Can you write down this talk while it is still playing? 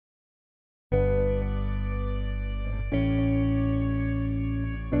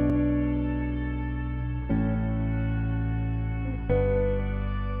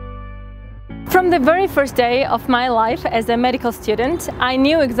From the very first day of my life as a medical student, I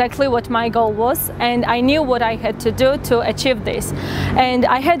knew exactly what my goal was, and I knew what I had to do to achieve this. And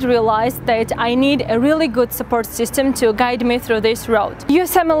I had realized that I need a really good support system to guide me through this road.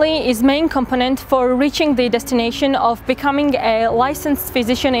 USMLE is main component for reaching the destination of becoming a licensed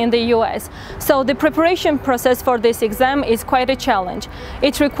physician in the US. So the preparation process for this exam is quite a challenge.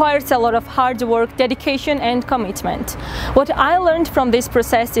 It requires a lot of hard work, dedication and commitment. What I learned from this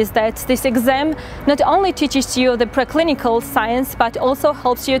process is that this exam not only teaches you the preclinical science, but also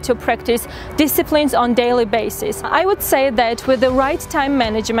helps you to practice disciplines on a daily basis. I would say that with the right time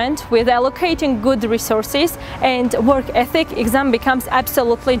management, with allocating good resources and work ethic, exam becomes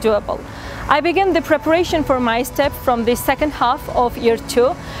absolutely doable. I began the preparation for my step from the second half of year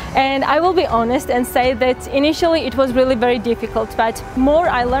 2, and I will be honest and say that initially it was really very difficult, but more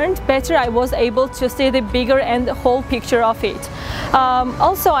I learned, better I was able to see the bigger and whole picture of it.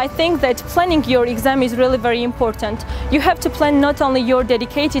 Also, I think that planning your exam is really very important. You have to plan not only your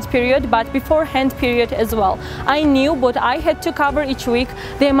dedicated period, but beforehand period as well. I knew what I had to cover each week,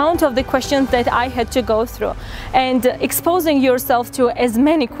 the amount of the questions that I had to go through, and exposing yourself to as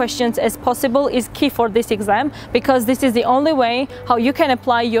many questions as possible is key for this exam, because this is the only way how you can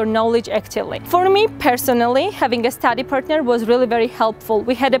apply your knowledge actively. For me personally, having a study partner was really very helpful.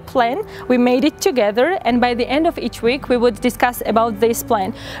 We had a plan, we made it together, and by the end of each week we would discuss about this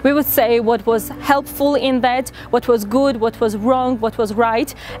plan. We would say what was helpful in that, what was good, what was wrong, what was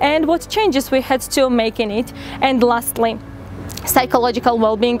right, and what changes we had to make in it. And lastly, psychological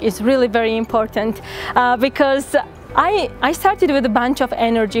well-being is really very important, because I started with a bunch of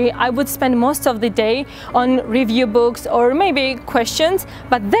energy. I would spend most of the day on review books or maybe questions,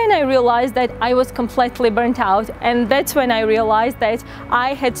 but then I realized that I was completely burnt out, and that's when I realized that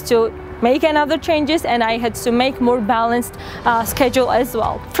I had to make another changes and I had to make more balanced schedule as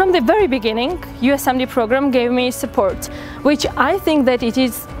well. From the very beginning, USMD program gave me support, which I think that it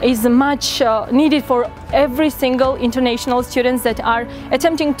is much needed for every single international students that are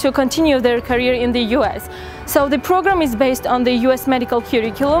attempting to continue their career in the US. So the program is based on the US medical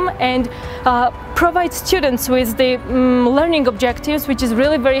curriculum and provides students with the learning objectives, which is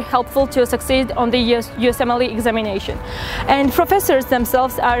really very helpful to succeed on the USMLE examination. And professors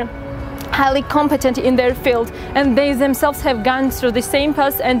themselves are highly competent in their field, and they themselves have gone through the same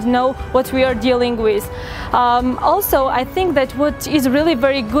path and know what we are dealing with. Also, I think that what is really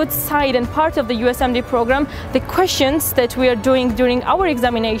very good side and part of the USMD program, the questions that we are doing during our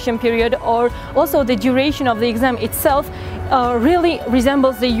examination period, or also the duration of the exam itself, really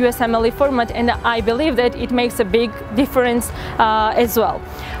resembles the USMLE format, and I believe that it makes a big difference as well.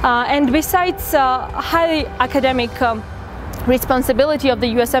 And besides highly academic responsibility of the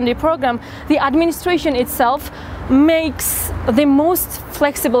USMD program, the administration itself makes the most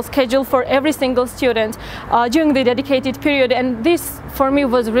flexible schedule for every single student during the dedicated period, and this for me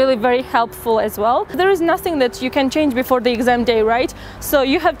was really very helpful as well. There is nothing that you can change before the exam day, right? So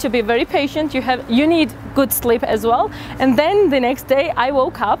you have to be very patient, you need good sleep as well. And then the next day I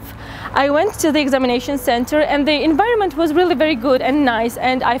woke up, I went to the examination center, and the environment was really very good and nice,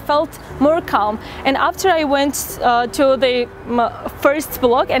 and I felt more calm. And after I went to the first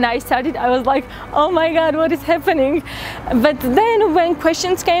block and I started, I was like, oh my god, what is happening? But then when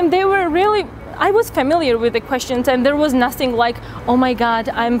questions came, they were really, I was familiar with the questions, and there was nothing like, oh my god,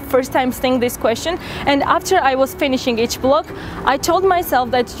 I'm first time seeing this question. And after I was finishing each block, I told myself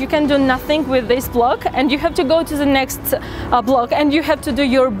that you can do nothing with this block, and you have to go to the next block, and you have to do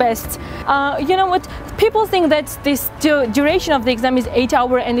your best. You know what, people think that this duration of the exam is 8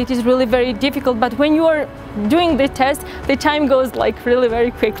 hours and it is really very difficult, but when you are doing the test, the time goes like really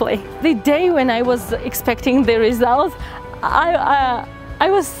very quickly. The day when I was expecting the result, I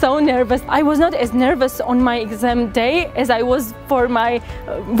was so nervous. I was not as nervous on my exam day as I was for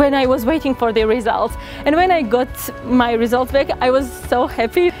when I was waiting for the results. And when I got my results back, I was so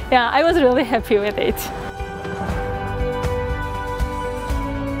happy. Yeah, I was really happy with it.